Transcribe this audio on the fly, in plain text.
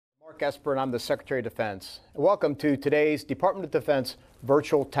Esper, and I'm the Secretary of Defense. Welcome to today's Department of Defense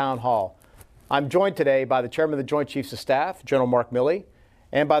virtual town hall. I'm joined today by the Chairman of the Joint Chiefs of Staff, General Mark Milley,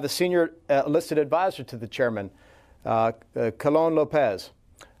 and by the Senior Enlisted Advisor to the Chairman, Colón-López.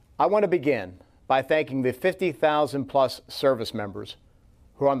 I want to begin by thanking the 50,000 plus service members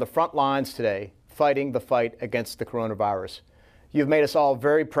who are on the front lines today fighting the fight against the coronavirus. You've made us all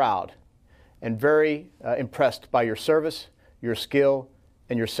very proud and very impressed by your service, your skill,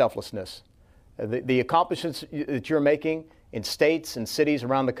 and your selflessness. The accomplishments that you're making in states and cities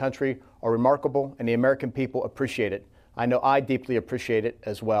around the country are remarkable, and the American people appreciate it. I know I deeply appreciate it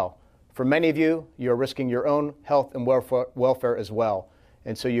as well. For many of you, you're risking your own health and welfare as well,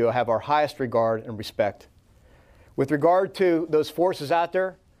 and so you have our highest regard and respect. With regard to those forces out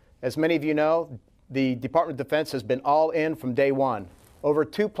there, as many of you know, the Department of Defense has been all in from day one, over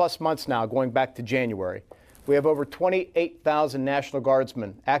 2+ months now, going back to January. We have over 28,000 National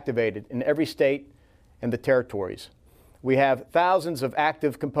Guardsmen activated in every state and the territories. We have thousands of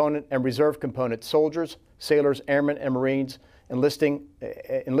active component and reserve component soldiers, sailors, airmen, and Marines enlisting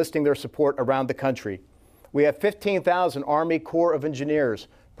their support around the country. We have 15,000 Army Corps of Engineers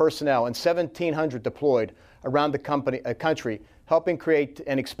personnel and 1,700 deployed around the country, helping create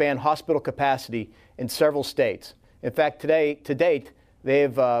and expand hospital capacity in several states. In fact, to date, they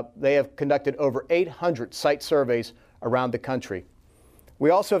have conducted over 800 site surveys around the country. We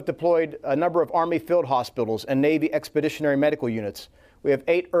also have deployed a number of Army field hospitals and Navy expeditionary medical units. We have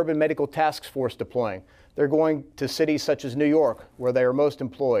 8 urban medical task force deploying. They're going to cities such as New York, where they are most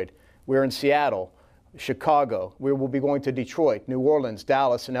employed. We're in Seattle, Chicago. We will be going to Detroit, New Orleans,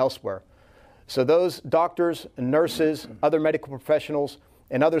 Dallas, and elsewhere. So those doctors, nurses, other medical professionals,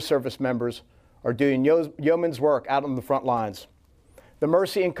 and other service members are doing yeoman's work out on the front lines. The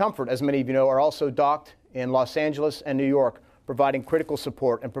Mercy and Comfort, as many of you know, are also docked in Los Angeles and New York, providing critical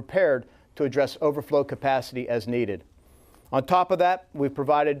support and prepared to address overflow capacity as needed. On top of that, we've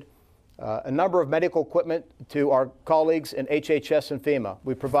provided a number of medical equipment to our colleagues in HHS and FEMA.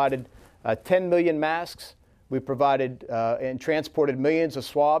 We provided 10 million masks. We provided and transported millions of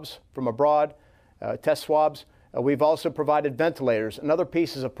swabs from abroad, test swabs. We've also provided ventilators and other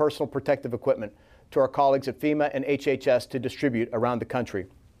pieces of personal protective equipment to our colleagues at FEMA and HHS to distribute around the country.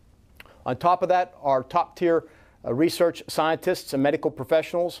 On top of that, our top-tier research scientists and medical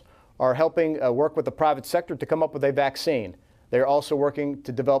professionals are helping work with the private sector to come up with a vaccine. They're also working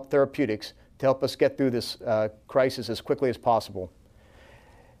to develop therapeutics to help us get through this crisis as quickly as possible.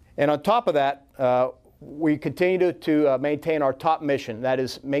 And on top of that, we continue to maintain our top mission, that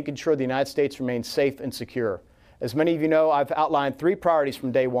is making sure the United States remains safe and secure. As many of you know, I've outlined 3 priorities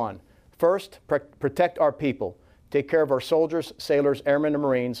from day one. First, protect our people. Take care of our soldiers, sailors, airmen, and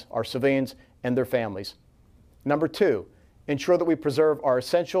Marines, our civilians, and their families. Number 2, ensure that we preserve our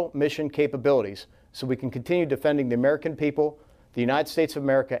essential mission capabilities so we can continue defending the American people, the United States of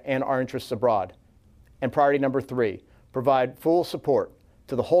America, and our interests abroad. And priority number 3, provide full support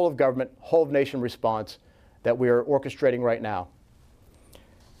to the whole of government, whole of nation response that we are orchestrating right now.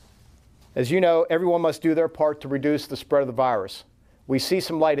 As you know, everyone must do their part to reduce the spread of the virus. We see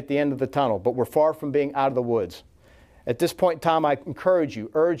some light at the end of the tunnel, but we're far from being out of the woods. At this point in time, I urge you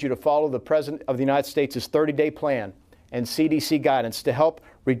to follow the President of the United States' 30-day plan and CDC guidance to help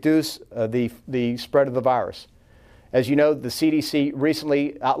reduce the spread of the virus. As you know, the CDC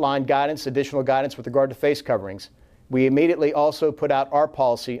recently outlined guidance, additional guidance with regard to face coverings. We immediately also put out our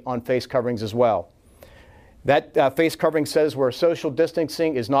policy on face coverings as well. That face covering says where social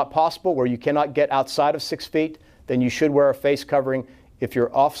distancing is not possible, where you cannot get outside of 6 feet, then you should wear a face covering. If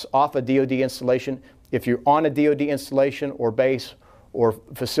you're off a DOD installation, if you're on a DOD installation or base or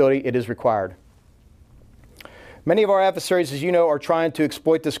facility, it is required. Many of our adversaries, as you know, are trying to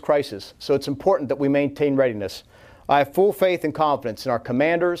exploit this crisis, so it's important that we maintain readiness. I have full faith and confidence in our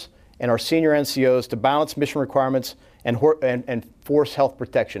commanders and our senior NCOs to balance mission requirements and force health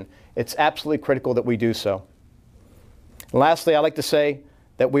protection. It's absolutely critical that we do so. And lastly, I'd like to say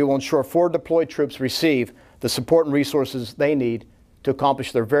that we will ensure forward deployed troops receive the support and resources they need to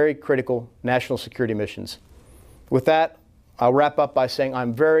accomplish their very critical national security missions. With that, I'll wrap up by saying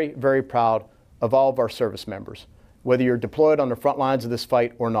I'm very, very proud of all of our service members, whether you're deployed on the front lines of this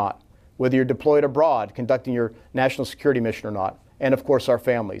fight or not, whether you're deployed abroad conducting your national security mission or not, and of course our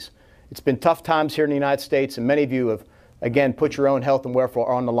families. It's been tough times here in the United States, and many of you have, again, put your own health and welfare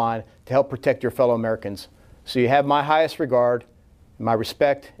on the line to help protect your fellow Americans. So you have my highest regard, my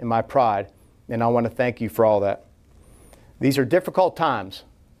respect, and my pride, and I want to thank you for all that. These are difficult times,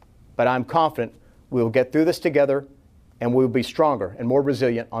 but I'm confident we will get through this together and we will be stronger and more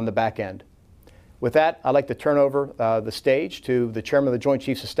resilient on the back end. With that, I'd like to turn over the stage to the Chairman of the Joint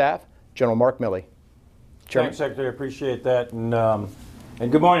Chiefs of Staff, General Mark Milley. Chairman. Thanks, Secretary. Appreciate that.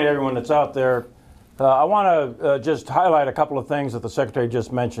 And good morning to everyone that's out there. I want to just highlight a couple of things that the Secretary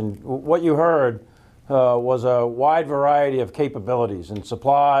just mentioned. What you heard was a wide variety of capabilities and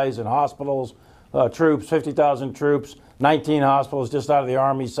supplies and hospitals, troops, 50,000 troops, 19 hospitals just out of the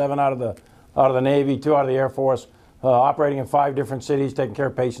Army, 7 out of the Navy, 2 out of the Air Force, operating in 5 different cities, taking care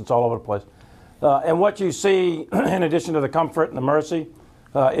of patients all over the place. And what you see, in addition to the comfort and the mercy,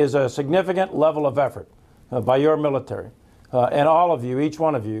 is a significant level of effort by your military and all of you, each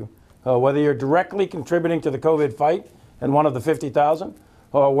one of you, whether you're directly contributing to the COVID fight and one of the 50,000,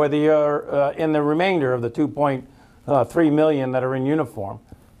 or whether you're in the remainder of the 2.3 million that are in uniform.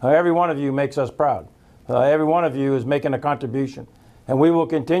 Every one of you makes us proud. Every one of you is making a contribution. And we will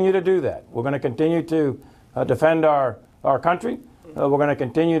continue to do that. We're going to continue to defend our country. We're going to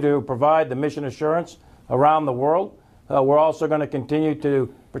continue to provide the mission assurance around the world. We're also going to continue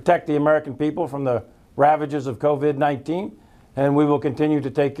to protect the American people from the ravages of COVID-19. And we will continue to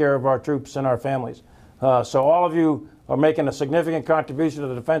take care of our troops and our families. So all of you are making a significant contribution to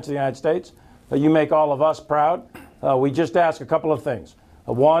the defense of the United States. You make all of us proud. We just ask a couple of things.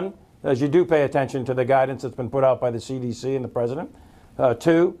 One, as you do pay attention to the guidance that's been put out by the CDC and the President.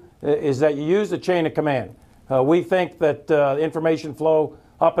 Two, is that you use the chain of command. We think that information flow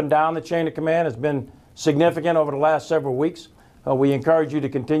up and down the chain of command has been significant over the last several weeks. We encourage you to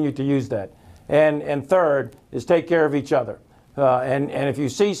continue to use that. And third is take care of each other. And if you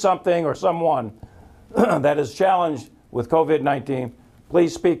see something or someone that is challenged with COVID-19,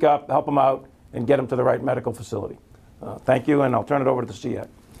 please speak up, help them out, and get them to the right medical facility. Thank you, and I'll turn it over to the SEAD.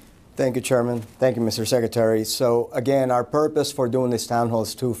 Thank you, Chairman. Thank you, Mr. Secretary. So again, our purpose for doing this town hall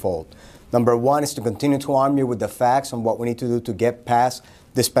is twofold. Number one is to continue to arm you with the facts on what we need to do to get past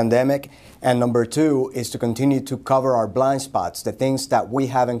this pandemic. And number two is to continue to cover our blind spots, the things that we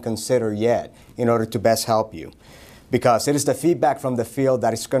haven't considered yet, in order to best help you. Because it is the feedback from the field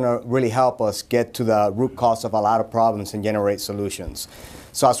that is going to really help us get to the root cause of a lot of problems and generate solutions.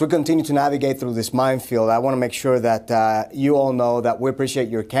 So as we continue to navigate through this minefield, I want to make sure that you all know that we appreciate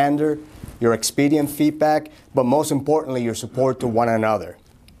your candor, your expedient feedback, but most importantly, your support to one another.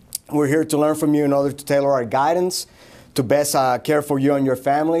 We're here to learn from you in order to tailor our guidance to best care for you and your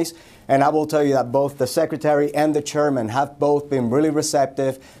families. And I will tell you that both the Secretary and the Chairman have both been really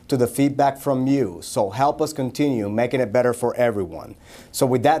receptive to the feedback from you. So help us continue making it better for everyone. So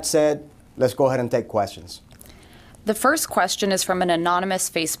with that said, let's go ahead and take questions. The first question is from an anonymous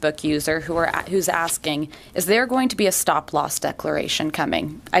Facebook user who's asking, is there going to be a stop-loss declaration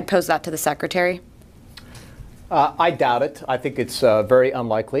coming? I'd pose that to the Secretary. I doubt it. I think it's very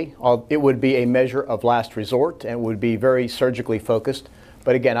unlikely. It would be a measure of last resort and would be very surgically focused.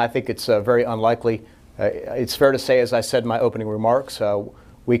 But again, I think it's very unlikely. It's fair to say, as I said in my opening remarks,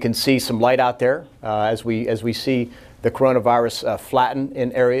 we can see some light out there as we see the coronavirus flatten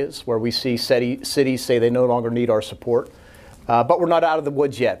in areas where we see cities say they no longer need our support. But we're not out of the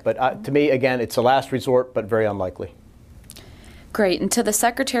woods yet. But to me, again, it's a last resort, but very unlikely. Great. And to the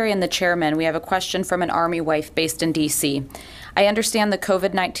Secretary and the Chairman, we have a question from an Army wife based in D.C. I understand the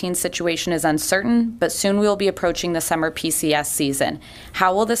COVID-19 situation is uncertain, but soon we will be approaching the summer PCS season.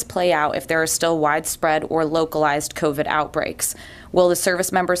 How will this play out if there are still widespread or localized COVID outbreaks? Will the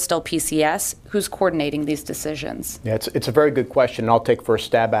service members still PCS? Who's coordinating these decisions? Yeah, it's a very good question, and I'll take first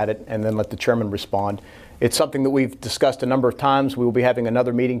stab at it and then let the Chairman respond. It's something that we've discussed a number of times. We will be having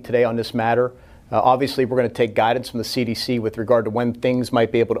another meeting today on this matter. Obviously, we're going to take guidance from the CDC with regard to when things might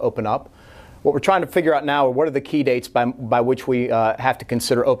be able to open up. What we're trying to figure out now are what are the key dates by which we have to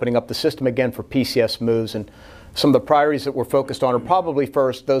consider opening up the system again for PCS moves. And some of the priorities that we're focused on are probably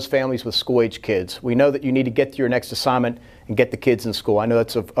first those families with school-age kids. We know that you need to get to your next assignment and get the kids in school. I know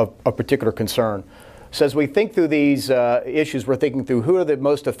that's of particular concern. So as we think through these issues, we're thinking through who are the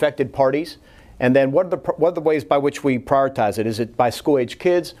most affected parties, and then what are the ways by which we prioritize it? Is it by school-age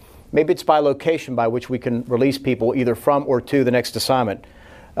kids? Maybe it's by location by which we can release people either from or to the next assignment.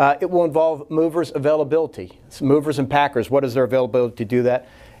 It will involve movers' availability. So movers and packers, what is their availability to do that?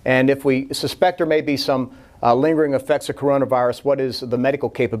 And if we suspect there may be some lingering effects of coronavirus, what is the medical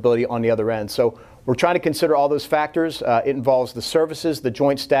capability on the other end? So we're trying to consider all those factors. It involves the services, the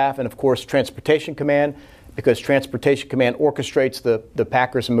joint staff, and of course Transportation Command, because Transportation Command orchestrates the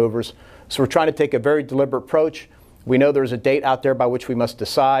packers and movers. So we're trying to take a very deliberate approach. We know there's a date out there by which we must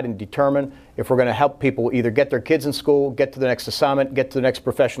decide and determine if we're going to help people either get their kids in school, get to the next assignment, get to the next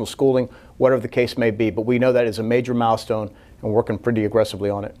professional schooling, whatever the case may be. But we know that is a major milestone, and we're working pretty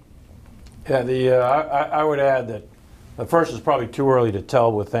aggressively on it. Yeah, I would add that first, it's probably too early to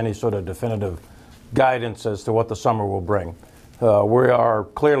tell with any sort of definitive guidance as to what the summer will bring. We are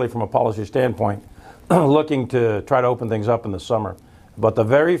clearly, from a policy standpoint, looking to try to open things up in the summer. But the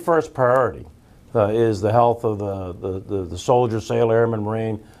very first priority is the health of the soldier, sailor, airman,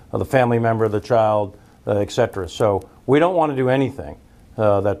 Marine, of the family member, the child, et cetera. So we don't want to do anything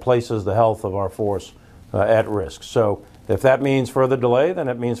that places the health of our force at risk. So if that means further delay, then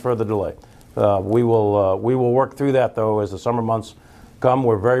it means further delay. We will work through that, though, as the summer months come.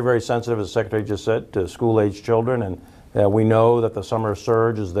 We're very, very sensitive, as the Secretary just said, to school-age children, and we know that the summer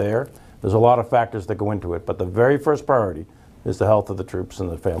surge is there. There's a lot of factors that go into it, but the very first priority is the health of the troops and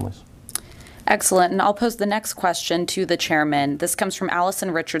the families. Excellent. And I'll pose the next question to the chairman. This comes from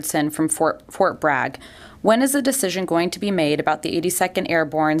Allison Richardson from Fort Bragg. When is a decision going to be made about the 82nd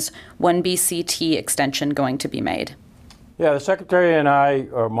Airborne's 1BCT extension going to be made? Yeah, the Secretary and I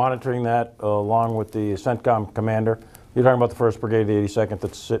are monitoring that along with the CENTCOM commander. You're talking about the 1st Brigade, the 82nd,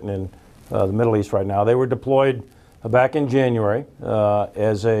 that's sitting in the Middle East right now. They were deployed back in January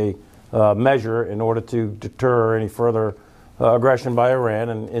as a measure in order to deter any further aggression by Iran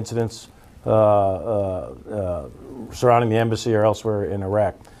and incidents surrounding the embassy or elsewhere in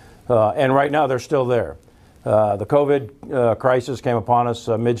Iraq. And right now they're still there. The COVID crisis came upon us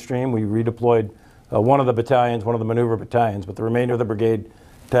midstream. We redeployed one of the battalions, one of the maneuver battalions, but the remainder of the brigade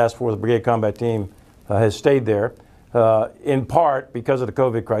task force, the brigade combat team, has stayed there, in part because of the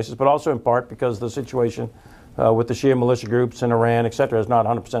COVID crisis, but also in part because the situation with the Shia militia groups in Iran, et cetera, is not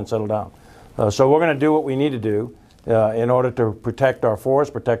 100% settled down. So we're going to do what we need to do in order to protect our force,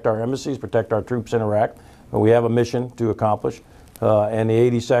 protect our embassies, protect our troops in Iraq. We have a mission to accomplish, and the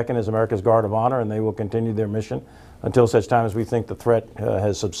 82nd is America's Guard of Honor, and they will continue their mission until such time as we think the threat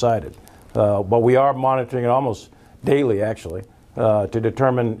has subsided. But we are monitoring it almost daily, actually, to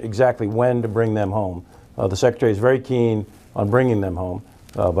determine exactly when to bring them home. The Secretary is very keen on bringing them home,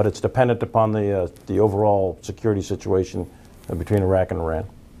 but it's dependent upon the overall security situation between Iraq and Iran.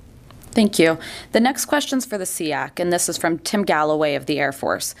 Thank you. The next question's for the SEAC, and this is from Tim Galloway of the Air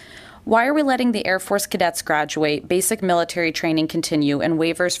Force. Why are we letting the Air Force cadets graduate, basic military training continue, and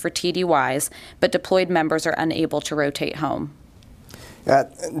waivers for TDYs, but deployed members are unable to rotate home?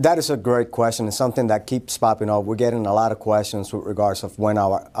 That is a great question. It's something that keeps popping up. We're getting a lot of questions with regards of when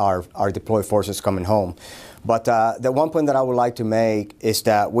our deployed forces coming home. But the one point that I would like to make is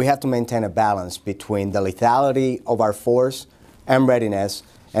that we have to maintain a balance between the lethality of our force and readiness,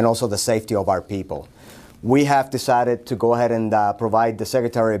 and also the safety of our people. We have decided to go ahead and provide the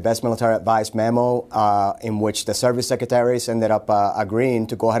Secretary a Best Military Advice memo in which the service secretaries ended up agreeing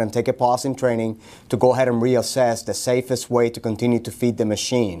to go ahead and take a pause in training to go ahead and reassess the safest way to continue to feed the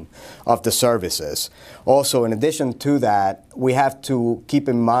machine of the services. Also, in addition to that, we have to keep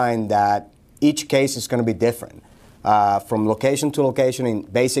in mind that each case is going to be different. From location to location in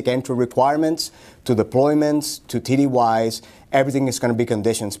basic entry requirements to deployments to TDYs, everything is going to be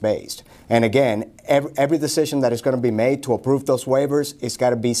conditions-based. And again, every decision that is going to be made to approve those waivers is got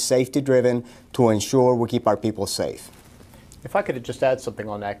to be safety-driven to ensure we keep our people safe. If I could just add something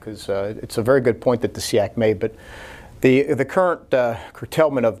on that, because it's a very good point that the SEAC made, but the current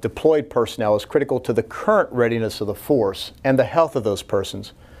curtailment of deployed personnel is critical to the current readiness of the force and the health of those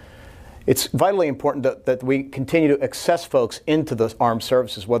persons. It's vitally important that we continue to access folks into the armed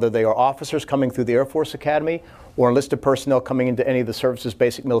services, whether they are officers coming through the Air Force Academy or enlisted personnel coming into any of the services'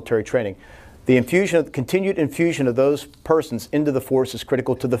 basic military training. The continued infusion of those persons into the force is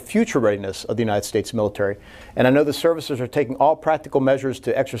critical to the future readiness of the United States military. And I know the services are taking all practical measures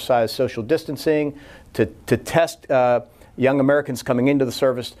to exercise social distancing, to test young Americans coming into the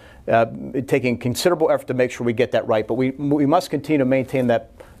service, taking considerable effort to make sure we get that right. But we must continue to maintain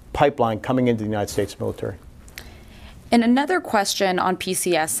that pipeline coming into the United States military. And another question on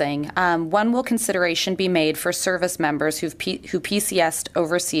PCSing. When will consideration be made for service members who PCSed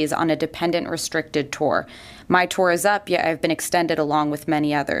overseas on a dependent restricted tour? My tour is up, yet I've been extended along with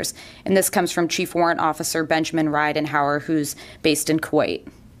many others. And this comes from Chief Warrant Officer Benjamin Reidenhauer, who's based in Kuwait.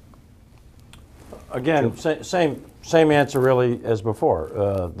 Again, same answer really as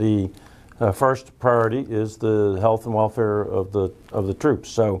before. The first priority is the health and welfare of the troops.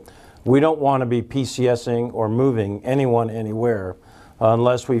 So we don't want to be PCSing or moving anyone anywhere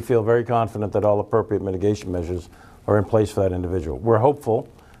unless we feel very confident that all appropriate mitigation measures are in place for that individual. We're hopeful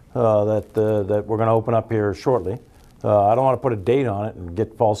that we're going to open up here shortly. I don't want to put a date on it and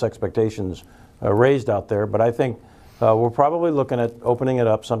get false expectations raised out there, but I think we're probably looking at opening it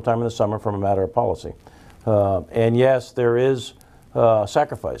up sometime in the summer from a matter of policy. And yes, there is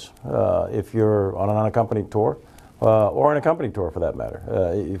sacrifice if you're on an unaccompanied tour. Or an accompanied tour, for that matter.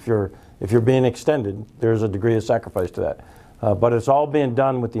 If you're being extended, there's a degree of sacrifice to that. But it's all being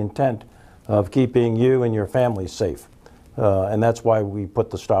done with the intent of keeping you and your family safe. and that's why we put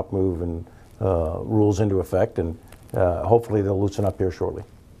the stop move and rules into effect, and hopefully they'll loosen up here shortly.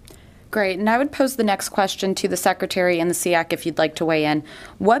 Great. And I would pose the nenext question to the Secretary and the SEAC if you'd like to weigh in.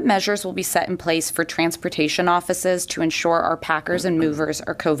 What measures will be set in place for transportation offices to ensure our packers and movers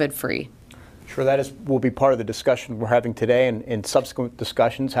are COVID-free? Sure, will be part of the discussion we're having today and in subsequent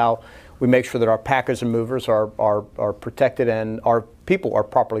discussions, how we make sure that our packers and movers are protected and our people are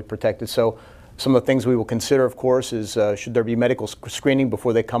properly protected. So some of the things we will consider, of course, is should there be medical screening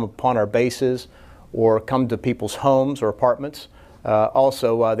before they come upon our bases or come to people's homes or apartments.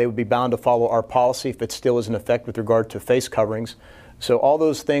 Also, they would be bound to follow our policy if it still is in effect with regard to face coverings. So all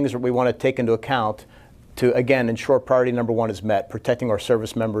those things that we want to take into account to, again, ensure priority number one is met, protecting our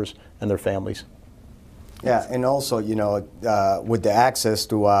service members and their families. Yeah, and also, you know, with the access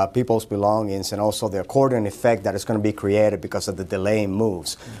to people's belongings and also the accordion effect that is going to be created because of the delay in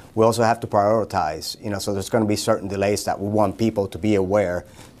moves, we also have to prioritize, you know, so there's going to be certain delays that we want people to be aware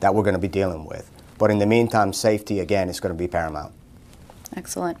that we're going to be dealing with. But in the meantime, safety, again, is going to be paramount.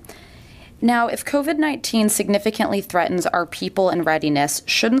 Excellent. Now, if COVID-19 significantly threatens our people and readiness,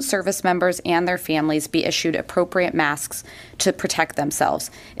 shouldn't service members and their families be issued appropriate masks to protect themselves?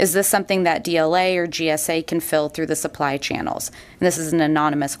 Is this something that DLA or GSA can fill through the supply channels? And this is an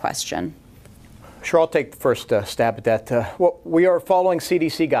anonymous question. Sure, I'll take the first stab at that. Well, we are following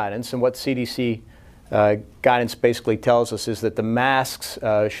CDC guidance, and what CDC guidance basically tells us is that the masks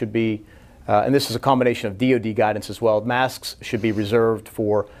should be, and this is a combination of DOD guidance as well, masks should be reserved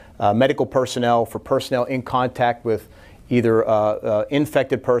for medical personnel, for personnel in contact with either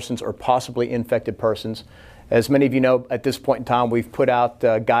infected persons or possibly infected persons. As many of you know, at this point in time, we've put out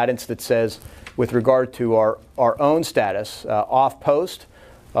guidance that says, with regard to our own status, off-post,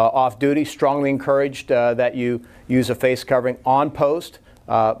 off-duty, strongly encouraged that you use a face covering. On post,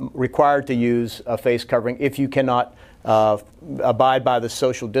 required to use a face covering if you cannot abide by the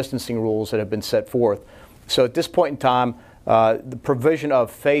social distancing rules that have been set forth. So at this point in time, the provision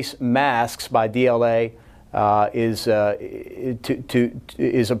of face masks by DLA is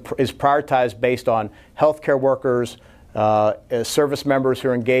prioritized based on healthcare workers, service members who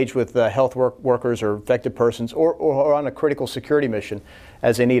are engaged with health workers or infected persons, or on a critical security mission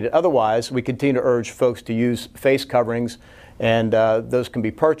as they need it. Otherwise, we continue to urge folks to use face coverings, and those can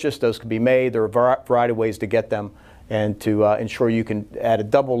be purchased, those can be made. There are a variety of ways to get them, and to ensure you can add a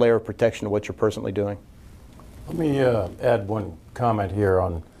double layer of protection to what you're presently doing. Let me add one comment here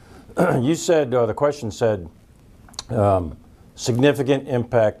on, you said, the question said, significant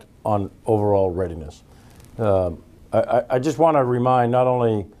impact on overall readiness. I just want to remind not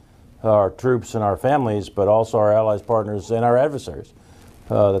only our troops and our families, but also our allies, partners, and our adversaries,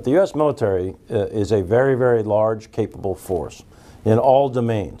 that the U.S. military is a very, very large, capable force in all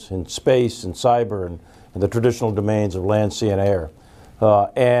domains, in space, in cyber, and the traditional domains of land, sea, and air.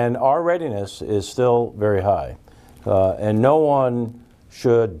 And our readiness is still very high. And no one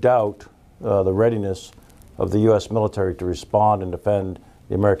should doubt the readiness of the U.S. military to respond and defend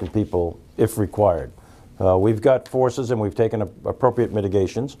the American people if required. We've got forces, and we've taken appropriate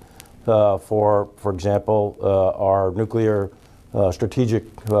mitigations for example, our nuclear strategic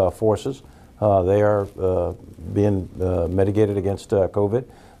forces. They are being mitigated against COVID.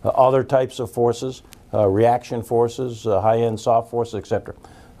 Other types of forces, reaction forces, high-end soft forces, etc.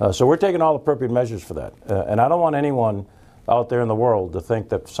 So we're taking all appropriate measures for that. And I don't want anyone out there in the world to think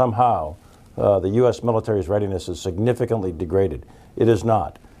that somehow the U.S. military's readiness is significantly degraded. It is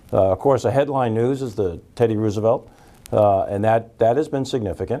not. Of course, a headline news is the Teddy Roosevelt, and that has been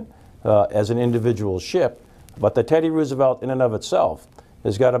significant as an individual ship. But the Teddy Roosevelt in and of itself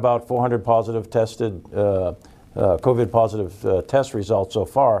has got about 400 positive tested, COVID positive test results so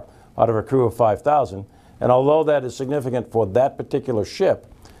far out of a crew of 5,000. And although that is significant for that particular ship,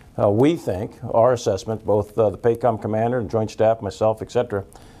 we think, our assessment, both the PACOM commander and Joint Staff, myself, etc.,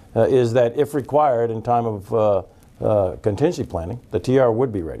 is that if required in time of contingency planning, the TR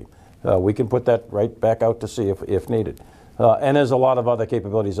would be ready. We can put that right back out to sea if needed. And there's a lot of other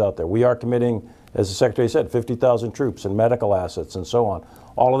capabilities out there. We are committing, as the Secretary said, 50,000 troops and medical assets and so on.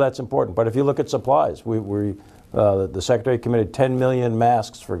 All of that's important. But if you look at supplies, the Secretary committed 10 million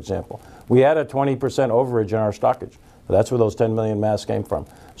masks, for example. We had a 20% overage in our stockage. That's where those 10 million masks came from.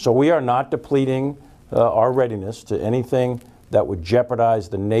 So we are not depleting our readiness to anything that would jeopardize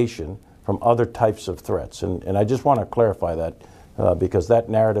the nation from other types of threats. And I just want to clarify that because that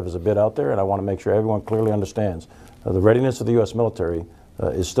narrative is a bit out there, and I want to make sure everyone clearly understands the readiness of the U.S. military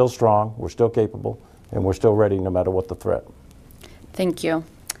is still strong, we're still capable, and we're still ready no matter what the threat. Thank you.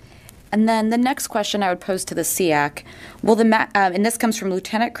 And then the next question I would pose to the SEAC, will and this comes from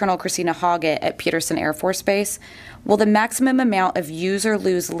Lieutenant Colonel Christina Hoggett at Peterson Air Force Base, will the maximum amount of use or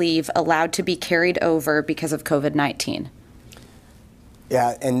lose leave allowed to be carried over because of COVID-19?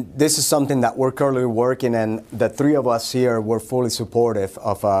 Yeah, and this is something that we're currently working, and the three of us here, we're fully supportive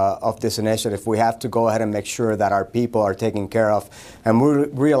of this initiative. We have to go ahead and make sure that our people are taken care of, and we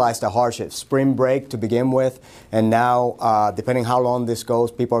realize the hardship. Spring break to begin with, and now, depending how long this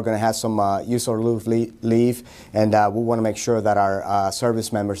goes, people are going to have some use or lose leave, and we want to make sure that our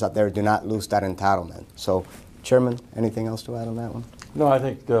service members out there do not lose that entitlement. So, Chairman, anything else to add on that one? No, I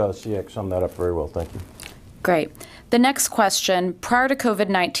think CX summed that up very well. Thank you. Great. The next question, prior to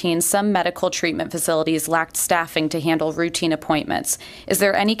COVID-19, some medical treatment facilities lacked staffing to handle routine appointments. Is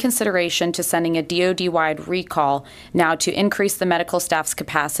there any consideration to sending a DOD-wide recall now to increase the medical staff's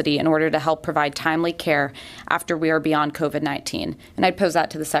capacity in order to help provide timely care after we are beyond COVID-19? And I'd pose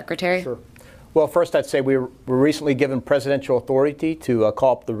that to the Secretary. Sure. Well, first I'd say we were recently given presidential authority to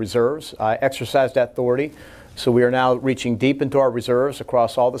call up the reserves. I exercised that authority. So we are now reaching deep into our reserves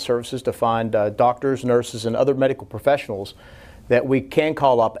across all the services to find doctors, nurses, and other medical professionals that we can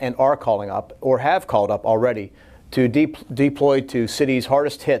call up and are calling up or have called up already to deploy to cities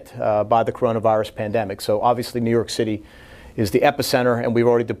hardest hit by the coronavirus pandemic. So obviously New York City is the epicenter, and we've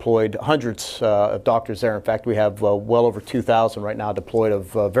already deployed hundreds of doctors there. In fact, we have well over 2,000 right now deployed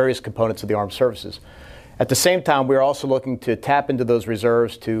of various components of the armed services. At the same time, we're also looking to tap into those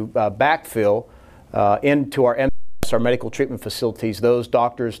reserves to backfill into our MTFs, our medical treatment facilities, those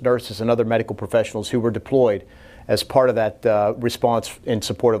doctors, nurses, and other medical professionals who were deployed as part of that response in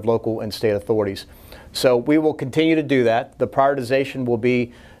support of local and state authorities. So we will continue to do that. The prioritization will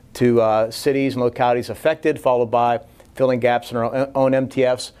be to cities and localities affected, followed by filling gaps in our own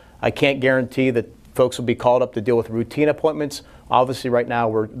MTFs. I can't guarantee that folks will be called up to deal with routine appointments. Obviously, right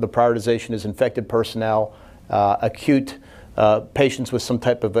now, the prioritization is infected personnel, acute patients with some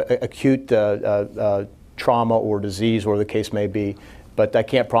type of acute trauma or disease, or the case may be. But I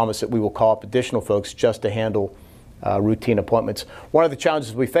can't promise that we will call up additional folks just to handle routine appointments. One of the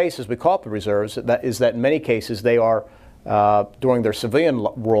challenges we face as we call up the reserves is that in many cases they are, during their civilian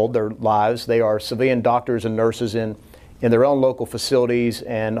world, their lives, they are civilian doctors and nurses in their own local facilities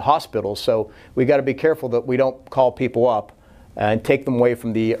and hospitals. So we've got to be careful that we don't call people up and take them away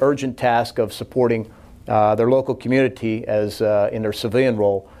from the urgent task of supporting their local community as in their civilian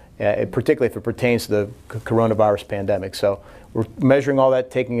role, particularly if it pertains to the coronavirus pandemic. So we're measuring all that,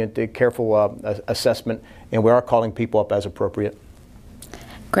 taking into careful assessment, and we are calling people up as appropriate.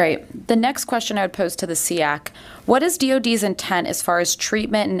 Great. The next question I would pose to the SEAC, what is DOD's intent as far as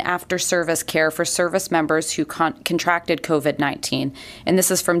treatment and after-service care for service members who contracted COVID-19? And this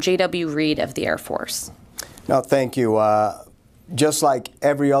is from J.W. Reed of the Air Force. No, thank you. Just like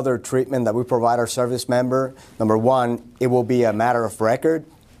every other treatment that we provide our service member, number one, it will be a matter of record.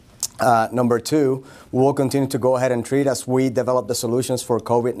 Number two, we will continue to go ahead and treat as we develop the solutions for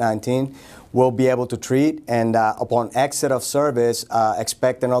COVID-19. We'll be able to treat, and upon exit of service,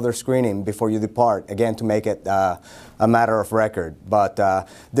 expect another screening before you depart, again, to make it a matter of record. But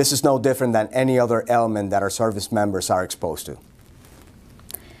this is no different than any other element that our service members are exposed to.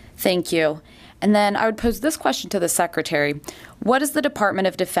 Thank you. And then I would pose this question to the Secretary. What is the Department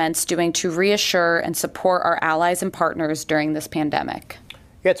of Defense doing to reassure and support our allies and partners during this pandemic?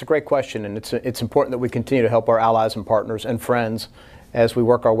 Yeah, it's a great question, and it's important that we continue to help our allies and partners and friends as we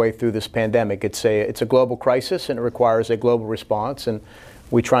work our way through this pandemic. It's a global crisis, and it requires a global response, and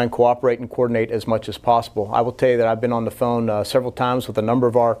we try and cooperate and coordinate as much as possible. I will tell you that I've been on the phone several times with a number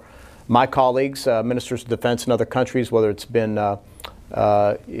of my colleagues, ministers of defense in other countries, whether it's been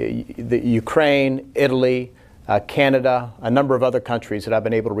the Ukraine, Italy, Canada, a number of other countries that I've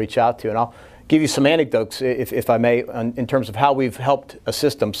been able to reach out to. And I'll give you some anecdotes, if I may, in terms of how we've helped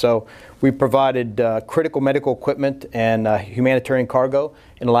assist them. So we provided critical medical equipment and humanitarian cargo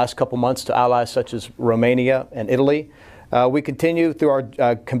in the last couple months to allies such as Romania and Italy. We continue through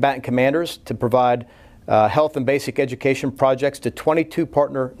our combatant commanders to provide health and basic education projects to 22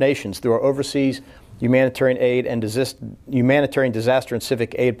 partner nations through our overseas humanitarian aid and humanitarian disaster and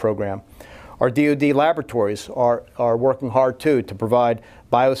civic aid program. Our DOD laboratories are working hard too to provide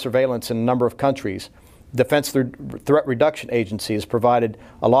biosurveillance in a number of countries. Defense Threat Reduction Agency has provided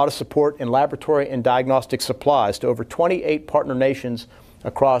a lot of support in laboratory and diagnostic supplies to over 28 partner nations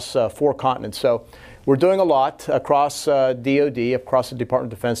across 4 continents. So we're doing a lot across DOD, across the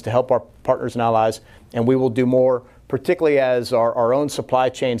Department of Defense, to help our partners and allies, and we will do more, particularly as our own supply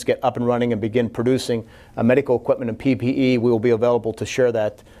chains get up and running and begin producing medical equipment and PPE. We will be available to share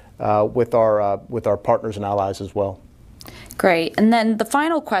that with our partners and allies as well. Great. And then the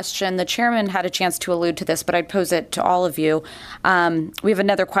final question, the chairman had a chance to allude to this, but I'd pose it to all of you. We have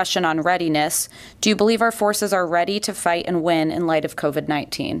another question on readiness. Do you believe our forces are ready to fight and win in light of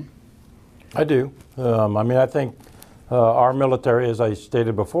COVID-19? I do. I think our military, as I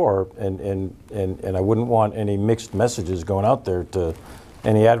stated before, and I wouldn't want any mixed messages going out there to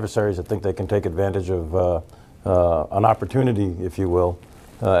any adversaries that think they can take advantage of an opportunity, if you will,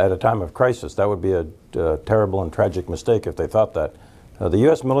 at a time of crisis. That would be a terrible and tragic mistake if they thought that. The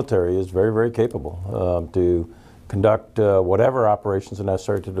U.S. military is very, very capable to conduct whatever operations are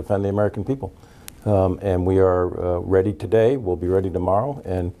necessary to defend the American people. And we are ready today, we'll be ready tomorrow,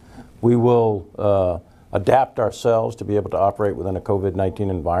 and we will adapt ourselves to be able to operate within a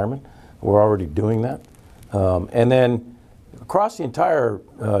COVID-19 environment. We're already doing that. And then across the entire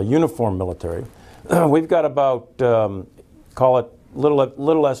uniformed military, we've got about, call it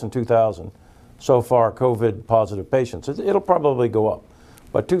little less than 2,000 so far COVID positive patients. It'll probably go up,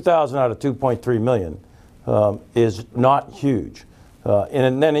 but 2,000 out of 2.3 million is not huge.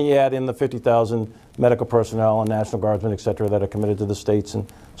 And then you add in the 50,000 medical personnel and National Guardsmen, et cetera, that are committed to the states and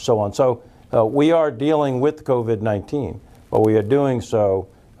so on. So we are dealing with COVID-19, but we are doing so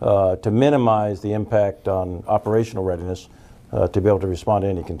to minimize the impact on operational readiness to be able to respond to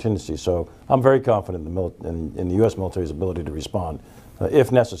any contingency. So I'm very confident in the U.S. military's ability to respond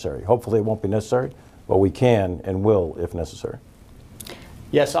if necessary. Hopefully it won't be necessary, but we can and will if necessary.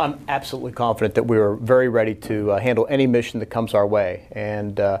 Yes, I'm absolutely confident that we are very ready to handle any mission that comes our way.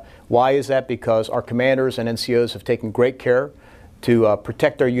 And why is that? Because our commanders and NCOs have taken great care to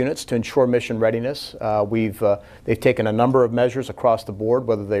protect our units, to ensure mission readiness. They've taken a number of measures across the board,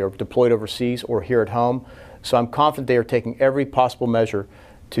 whether they are deployed overseas or here at home. So I'm confident they are taking every possible measure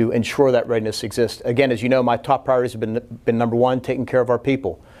to ensure that readiness exists. Again, as you know, my top priorities have been number one, taking care of our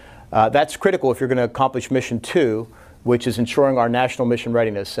people. That's critical if you're going to accomplish mission 2, which is ensuring our national mission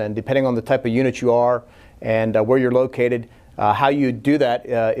readiness. And depending on the type of unit you are and where you're located, how you do that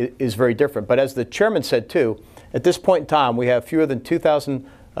is very different. But as the chairman said too, at this point in time, we have fewer than 2,000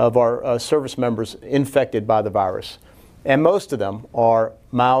 of our service members infected by the virus. And most of them are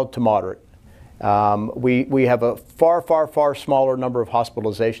mild to moderate. We have a far smaller number of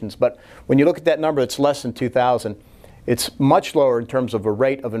hospitalizations, but when you look at that number, it's less than 2,000. It's much lower in terms of a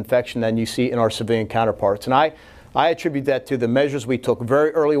rate of infection than you see in our civilian counterparts. And I attribute that to the measures we took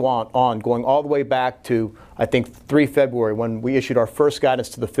very early on, going all the way back to, I think, 3 February, when we issued our first guidance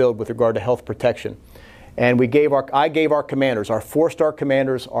to the field with regard to health protection. And I gave our commanders, our 4-star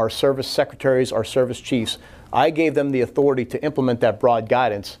commanders, our service secretaries, our service chiefs, I gave them the authority to implement that broad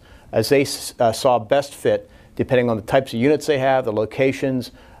guidance as they saw best fit, depending on the types of units they have, the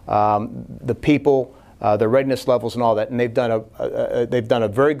locations, the people, their readiness levels and all that. And they've done a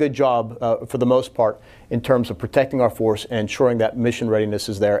very good job for the most part in terms of protecting our force and ensuring that mission readiness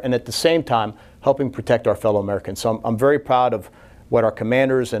is there, and at the same time helping protect our fellow Americans. So I'm very proud of what our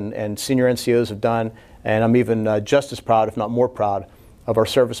commanders and senior NCOs have done, and I'm even just as proud, if not more proud, of our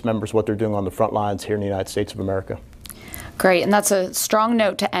service members, what they're doing on the front lines here in the United States of America. Great, and that's a strong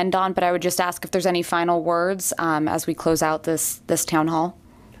note to end on, but I would just ask if there's any final words as we close out this town hall.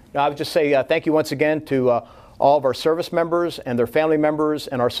 I would just say thank you once again to all of our service members and their family members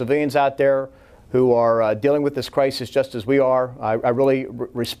and our civilians out there who are dealing with this crisis just as we are. I really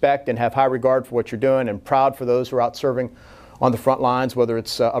respect and have high regard for what you're doing, and proud for those who are out serving on the front lines, whether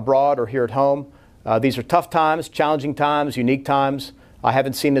it's abroad or here at home. These are tough times, challenging times, unique times. I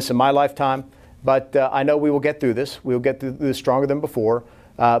haven't seen this in my lifetime. But I know we will get through this. We will get through this stronger than before.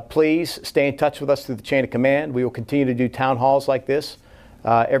 Please stay in touch with us through the chain of command. We will continue to do town halls like this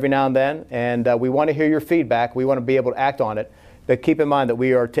every now and then. And we want to hear your feedback. We want to be able to act on it. But keep in mind that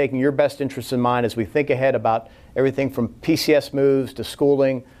we are taking your best interests in mind as we think ahead about everything from PCS moves to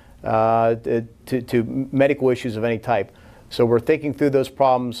schooling to medical issues of any type. So we're thinking through those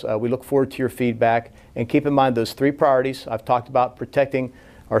problems. We look forward to your feedback. And keep in mind those 3 priorities I've talked about: protecting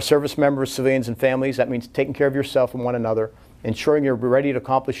our service members, civilians, and families. That means taking care of yourself and one another, ensuring you're ready to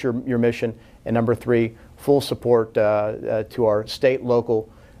accomplish your mission, and number 3, full support to our state, local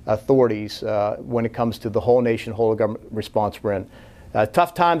authorities when it comes to the whole nation, whole government response we're in.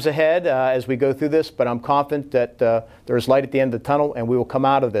 Tough times ahead as we go through this, but I'm confident that there is light at the end of the tunnel, and we will come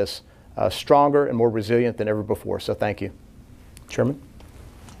out of this stronger and more resilient than ever before. So thank you. Chairman?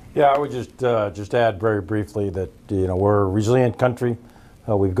 Yeah, I would just add very briefly that we're a resilient country.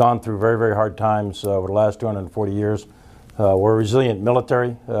 We've gone through very, very hard times over the last 240 years. We're a resilient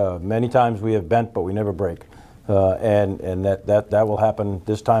military. Many times we have bent, but we never break. And that will happen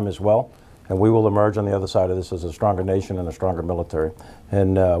this time as well. And we will emerge on the other side of this as a stronger nation and a stronger military.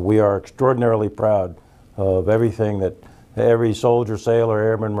 And we are extraordinarily proud of everything that every soldier, sailor,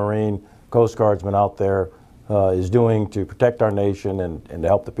 airman, Marine, Coast Guardsman out there is doing to protect our nation and to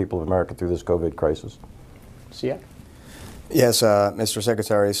help the people of America through this COVID crisis. See ya. Yes, Mr.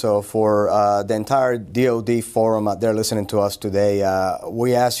 Secretary. So for the entire DOD forum out there listening to us today,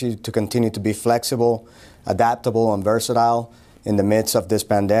 we ask you to continue to be flexible, adaptable, and versatile in the midst of this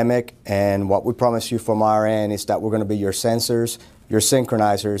pandemic. And what we promise you from our end is that we're going to be your sensors, your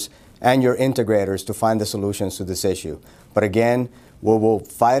synchronizers, and your integrators to find the solutions to this issue. But again, we will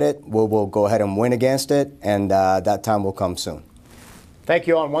fight it, we will go ahead and win against it, and that time will come soon. Thank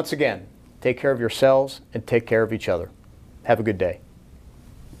you all, and once again, take care of yourselves and take care of each other. Have a good day.